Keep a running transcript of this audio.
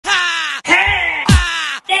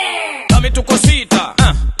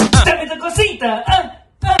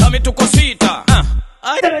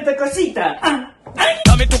cosita. Ay.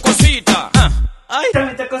 Dame tu cosita. Ay.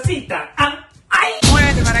 Dame tu cosita. Ay.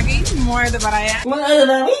 Muévete para aquí, muévete para allá. Muévete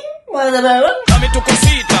para mí, muévete para mí. Dame tu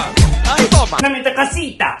cosita. Ay, toma. Dame tu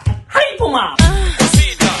cosita. Ay, puma.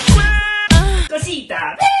 Cosita. Cosita.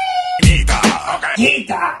 Quita, ok.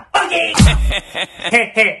 Quita. Ok.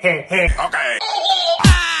 Jejejeje. Ok.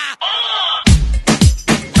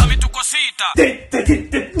 Dame tu cosita.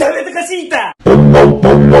 Dame tu cosita.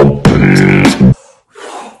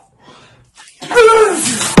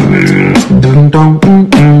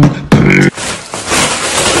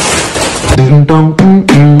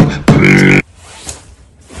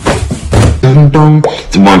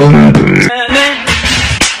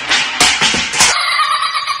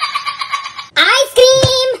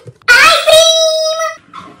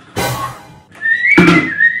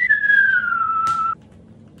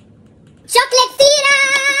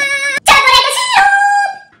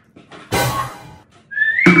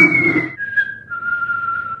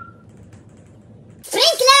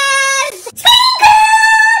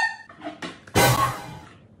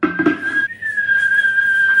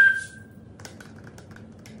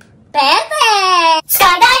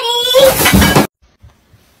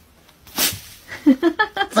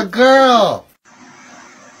 It's a girl!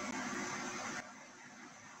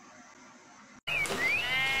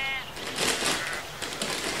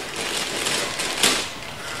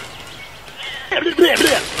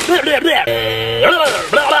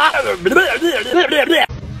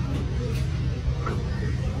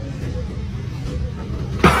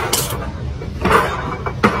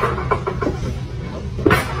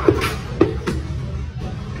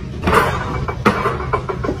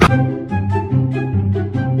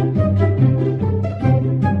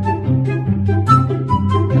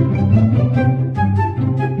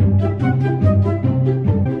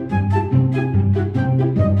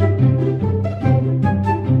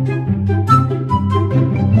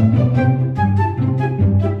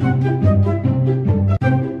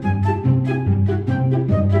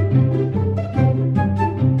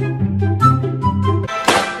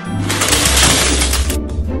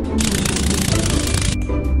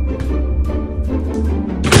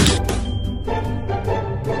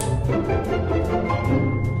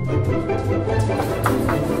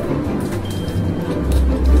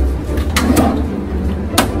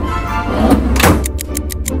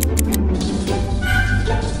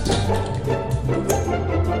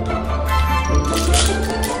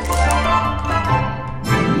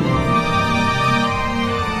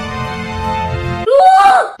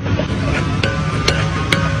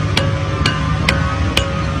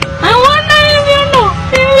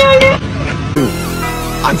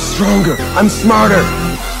 I'm stronger. I'm smarter.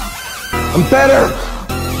 I'm better.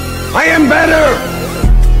 I am better.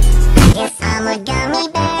 Yes, I'm a gummy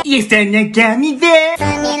bear. Yes, I'm a gummy bear.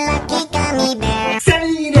 Sunny lucky gummy bear.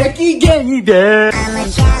 Sunny lucky gummy bear. I'm a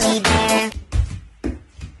jolly bear.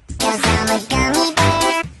 Yes, I'm a gummy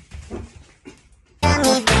bear.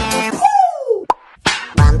 Gummy bear.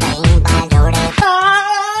 Bumping by door. Oh,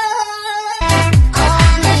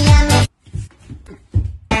 I'm a yummy.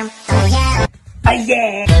 Oh yeah. Oh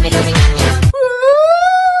yeah. Doobie doobie yummy.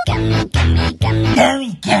 Gummy, gummy, gummy. Gummy,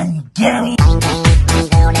 gummy, gummy. Bang bang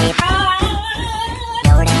bang doody.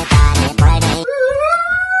 Doody body body.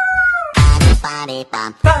 Body body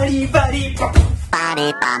bop. Body, body, pop. Body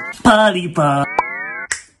bop. Body, pop.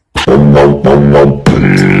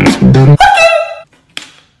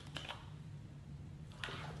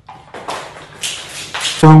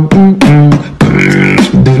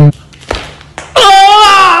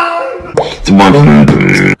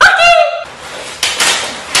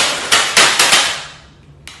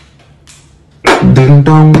 Ding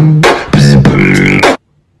dong.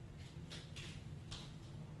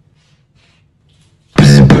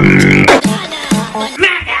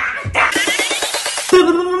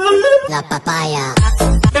 La papaya.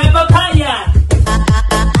 The papaya.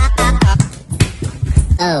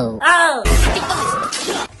 Oh. Oh.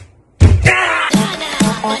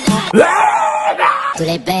 Tú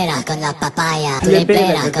le pegas con la papaya. Tú le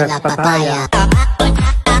pegas con la papaya.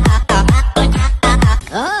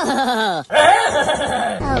 Oh.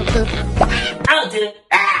 Oh, poop. I'll do it.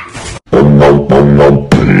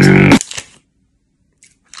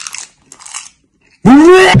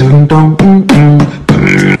 Ding dong.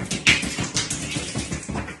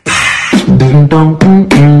 Ding dong.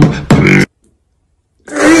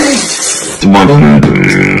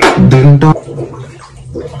 Ding dong.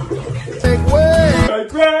 Make way!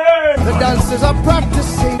 The dancers are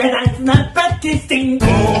practicing. And I'm not practicing.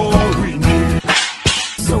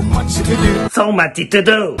 So much to do. So much to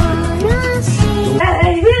do.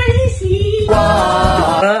 I really see.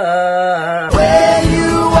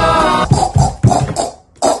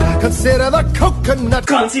 Consider the coconut.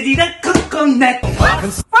 Consider the coconut.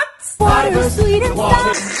 Water sweet and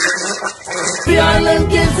sour. The island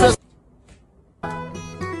gives us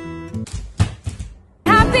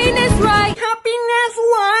Happiness right. Happiness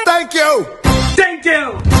one. thank you. Thank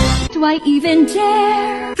you. Do I even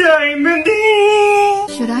dare? Diamond.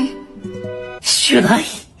 Should I? Should I?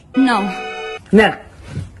 No. No.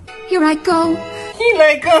 Here I go. Here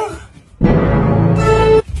I go.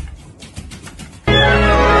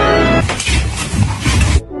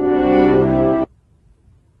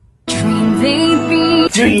 Dream baby.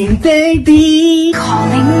 Dream baby.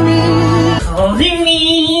 Calling me. Calling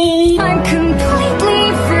me. I'm completely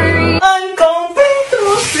free. I'm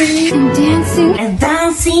completely free. And dancing. And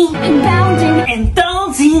dancing. And bounding. And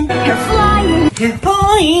dancing. You're flying. You're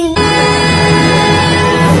flying.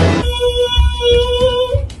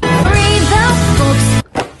 Read the books.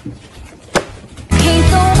 Paint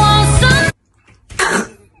the walls.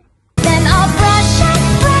 Then I'll brush and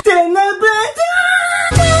brush. Then I bet.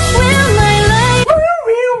 Will my life?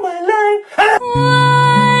 Will my life.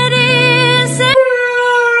 What is it?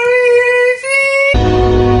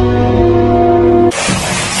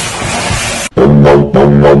 Ding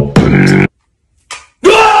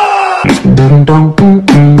dong,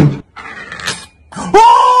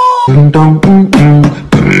 ding dong,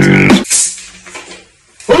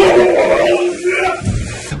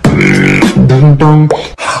 ding dong.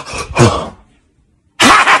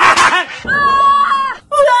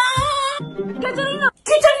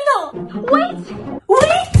 Catarino! Wait!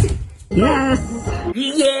 Wait. Yes.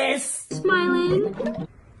 Yes. Smiling.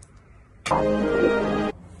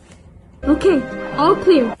 Okay, all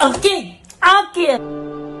clear. Okay. Okay.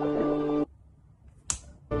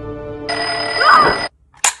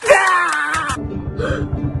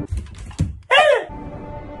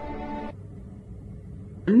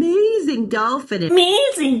 Amazing dolphin.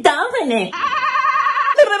 Amazing, Dominic.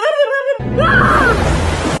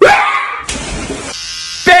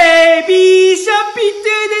 Baby shark,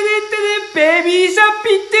 baby shark,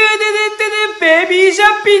 baby shark, baby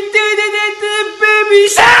shark. Baby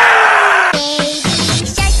shark.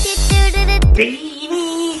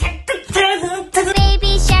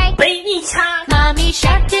 Baby shark, Mommy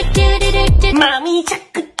shark. mommy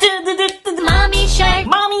shark, Mommy shark.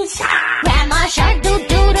 mommy shark,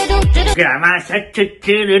 Grandma shark. grandma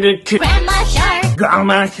shark, Grandma shark.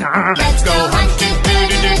 grandma shark. Let's go hunt.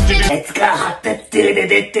 Let's go. Run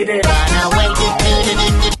away.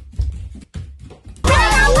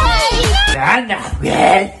 Run away. Run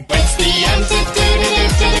away. It's the end.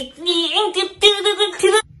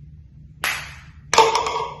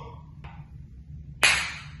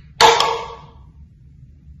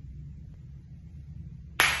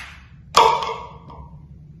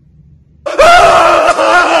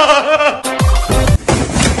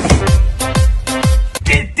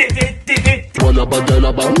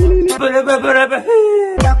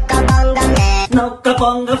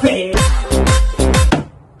 Nokabonga face.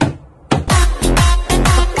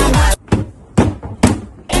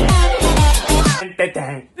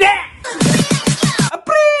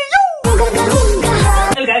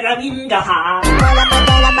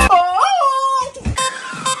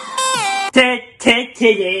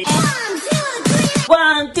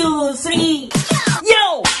 One, two, three,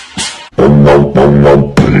 yo!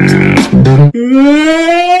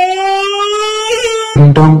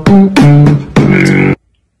 Ding dong, ding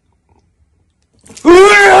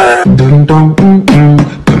dong,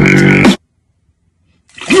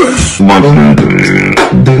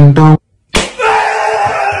 ding dong.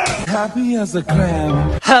 Happy as a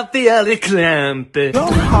clam. Happy Ali Clamp.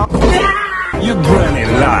 You granny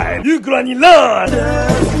lied. You granny lord.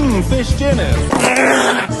 Fish dinner.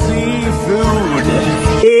 Seafood.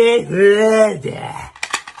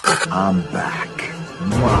 I'm back.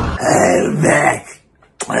 I'm back.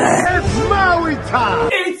 It's Maui time.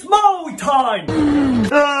 It's Maui time.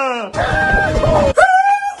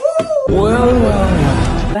 Well,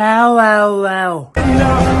 Wow, wow, wow.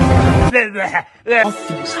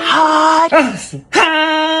 Nothing's hot.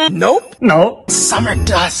 Nope. Nope. Summer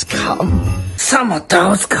does come. Summer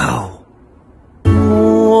does go.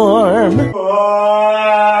 Warm.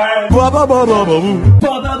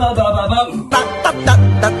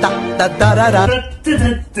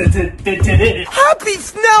 Happy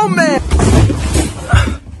snowman.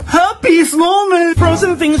 Happy snowman.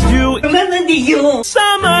 Frozen things do. Remember you.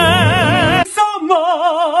 Summer.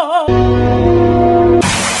 Summer.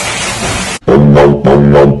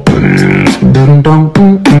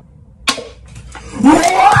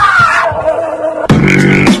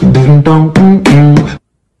 Ding dong, ding dong, ding.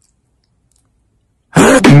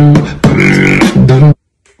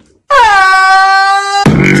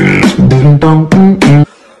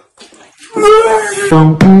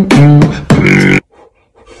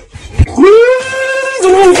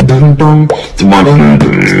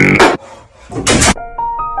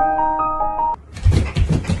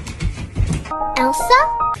 Elsa?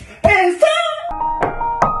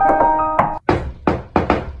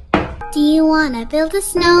 Do you wanna build a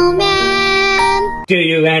snowman? Do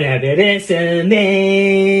you wanna build a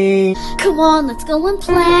snowman? Come on, let's go and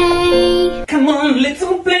play. Come on, let's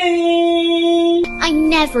go play. I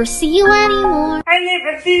never see you anymore. I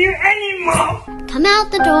never see you anymore. Come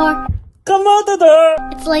out the door. Come out the door.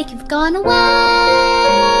 It's like you've gone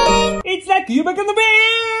away. It's like you're back on the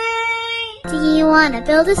way. Do you wanna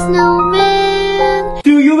build a snowman?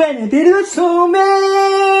 Do you wanna build a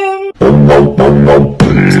snowman?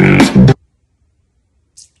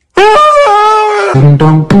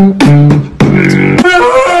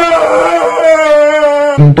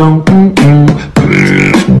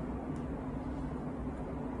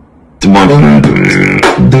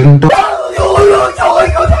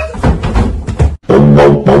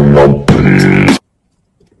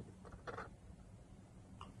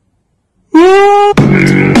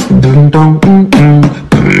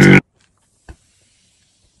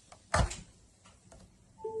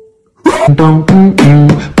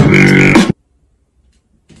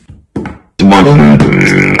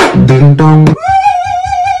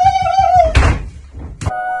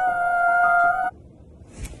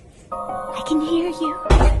 I can hear you.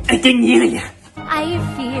 I can hear you. I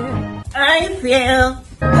fear. I feel.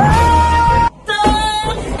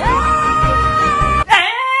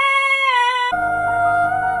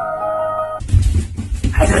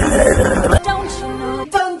 Don't you know?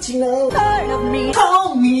 Don't you know? Part of me.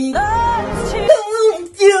 Call me. Loves to.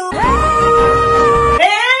 Don't you?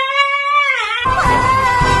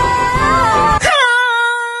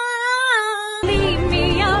 Leave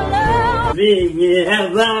me alone. Leave me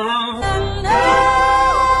alone.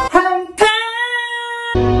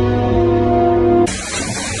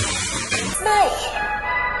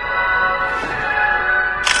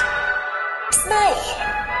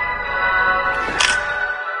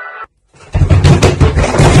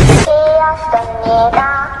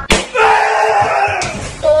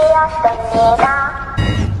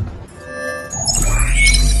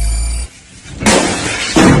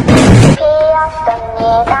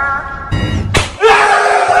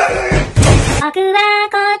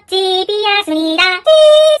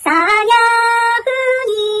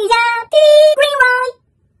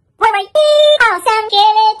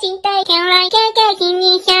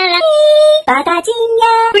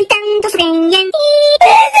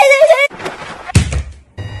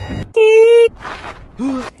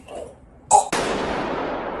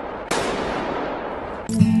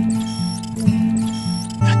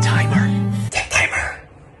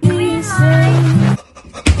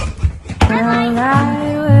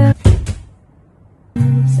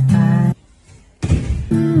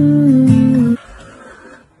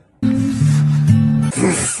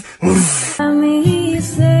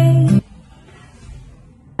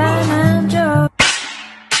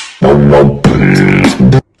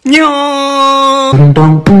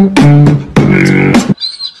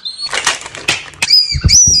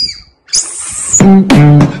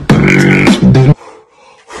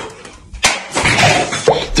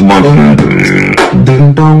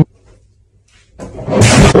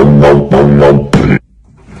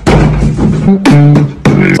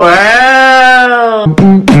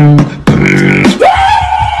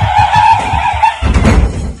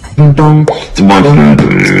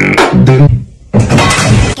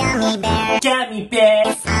 Gummy bear.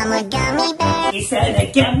 I'm a gummy bear. Is that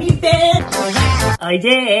a gummy bear? Oh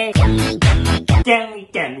yeah. Gummy.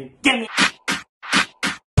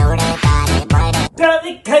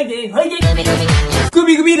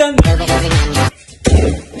 Scooby Gooby Dun.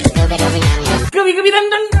 Scooby Gooby Dun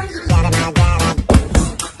Dun.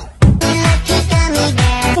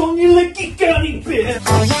 Oh, you lucky gummy bear.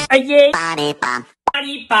 Oh yeah.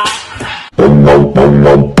 Body pop.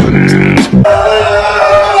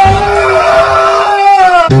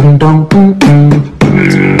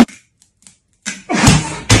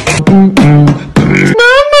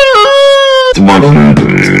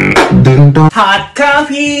 Hot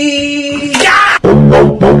coffee.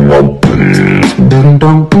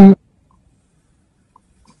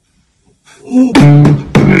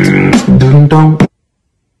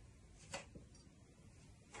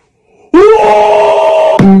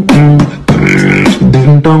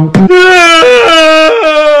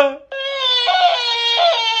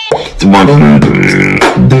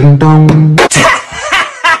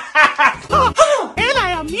 Ela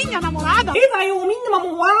é a minha namorada? Ela é o minha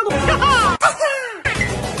namorada.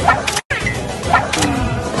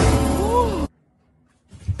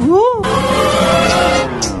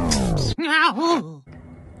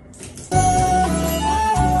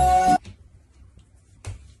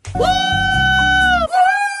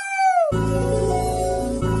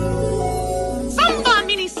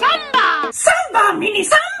 mini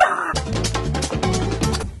samba!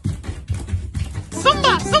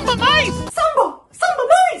 Samba! Samba mais! Samba! Samba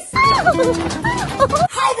mais!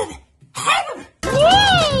 Hyper! Hyper!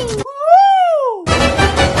 Woo!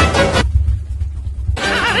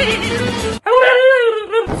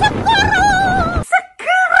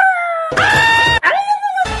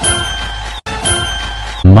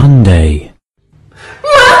 Monday,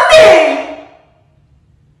 Monday!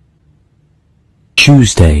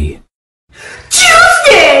 Tuesday,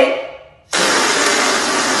 Tuesday!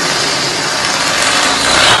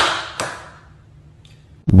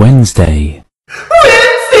 Wednesday,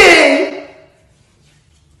 Wednesday!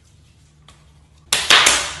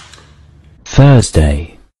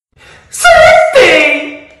 Thursday,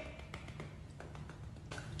 Thursday!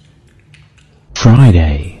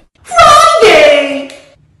 Friday, Friday!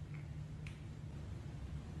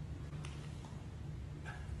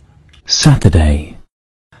 Saturday,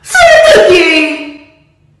 Saturday!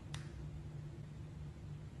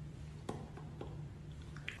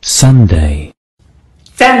 Sunday,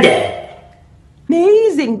 Sunday!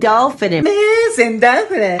 Amazing dolphin. Amazing,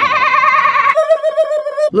 definite.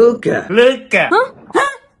 Luca. Luca. Huh?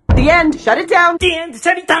 The end. Shut it down. The end,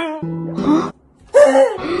 shut it down.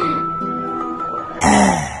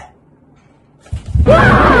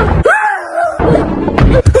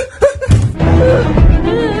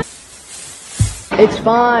 It's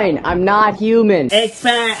fine. I'm not human. It's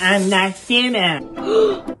fine, I'm not human.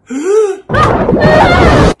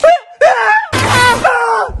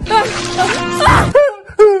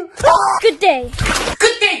 Good day.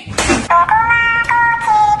 Good day.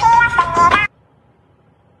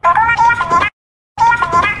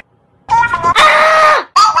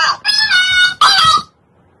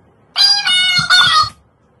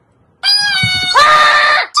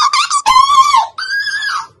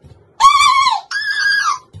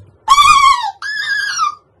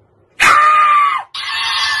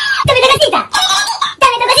 Dame tu cosita.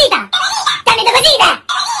 Dame tu cosita. Dame tu cosita.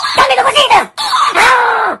 Dame tu cosita.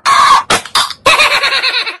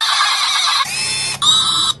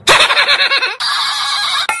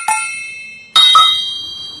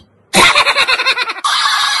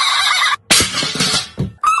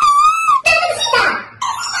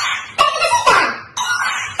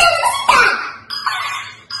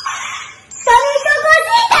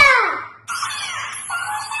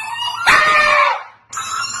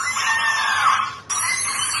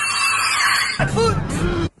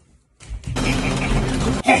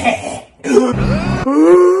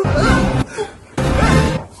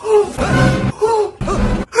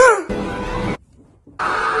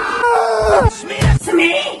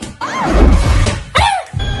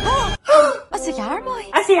 I see your boy.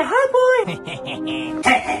 I see a hard boy.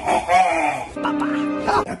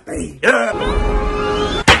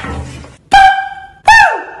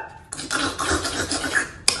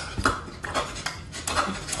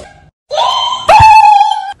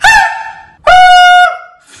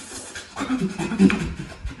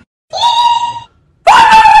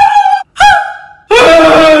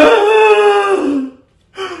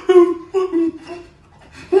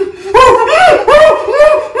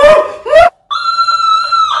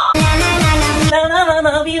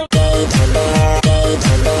 Love you.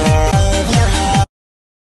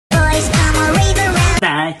 Boys,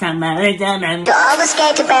 come on, rave around. To all the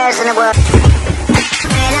skater bears in the world.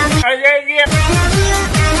 I love you.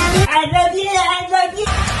 I love you. I love you.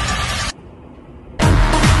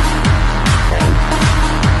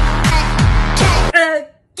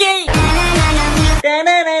 Okay.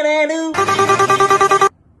 Da-da-da-da-do.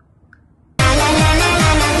 I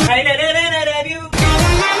love you.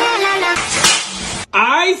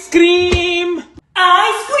 Ice cream!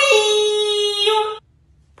 Ice cream.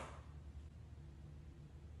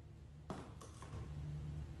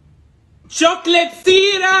 Chocolate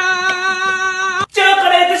syrup!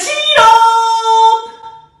 Chocolate syrup.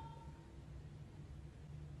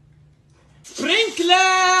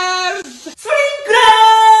 Sprinklers! Sprinkler.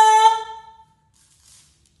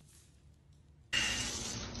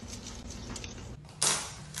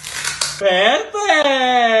 Perfect!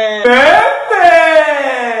 Perfect.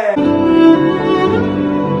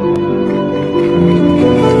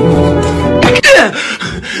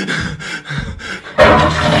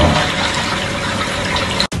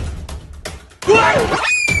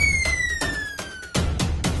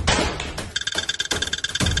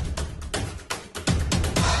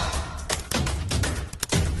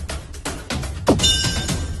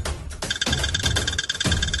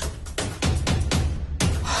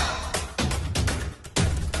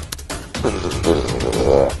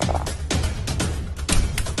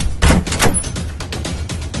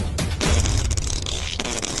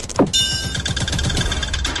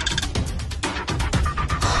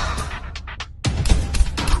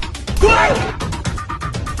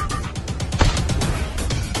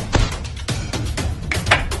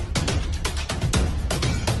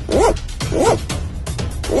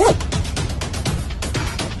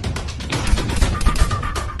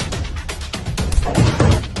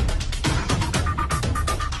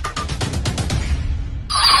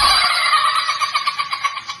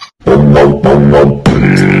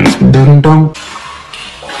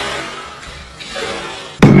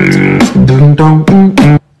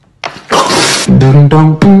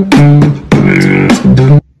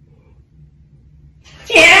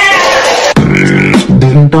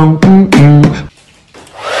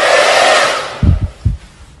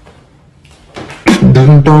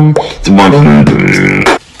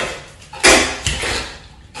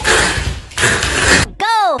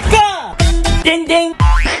 でんでん。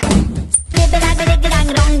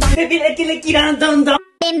レキレキレキランドンドン。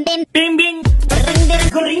ビンビン。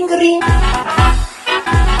グリングリン。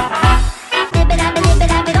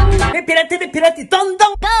ペラテレペラテドンドン。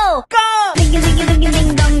ゴー。リキリキリキリ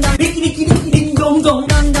ンドンドン。リキリキリキリンドンドン。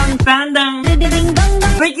ダンダン。リキリンドンド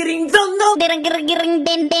ン。リキリンドンドン。ギリギリギリン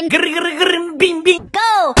ビンビン。ギリギリギリンビンビン。ゴ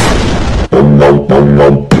ー。オ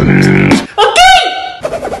ッケ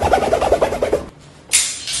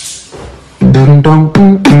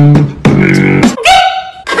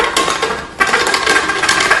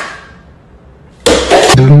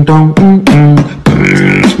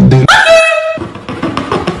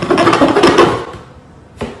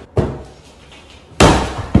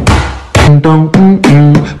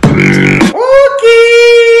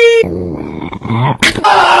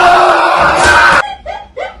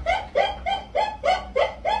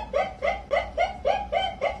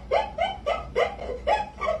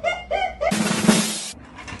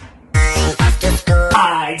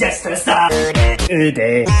I just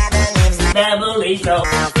started revolution.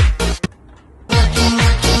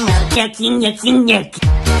 Nyaki nyaki nyaki.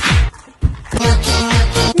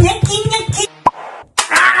 Nyaki nyaki.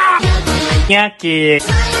 Nyaki.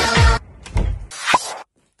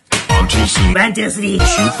 1, 2, 3.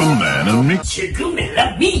 Superman and me. Superman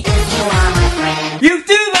and me.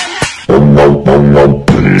 YouTuber.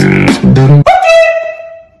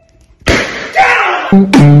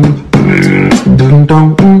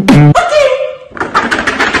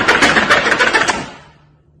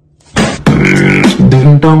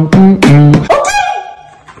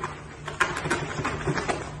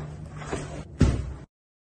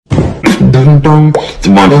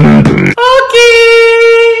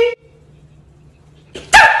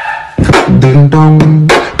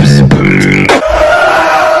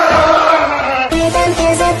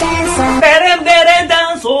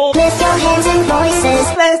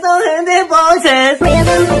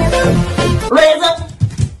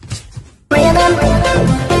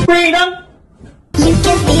 Freedom. You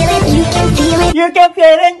can feel it, you can feel it. You can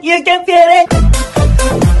feel it, you can feel it.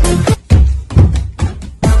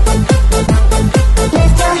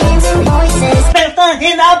 Lift your hands and voices. Lift your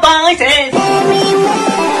hands and voices.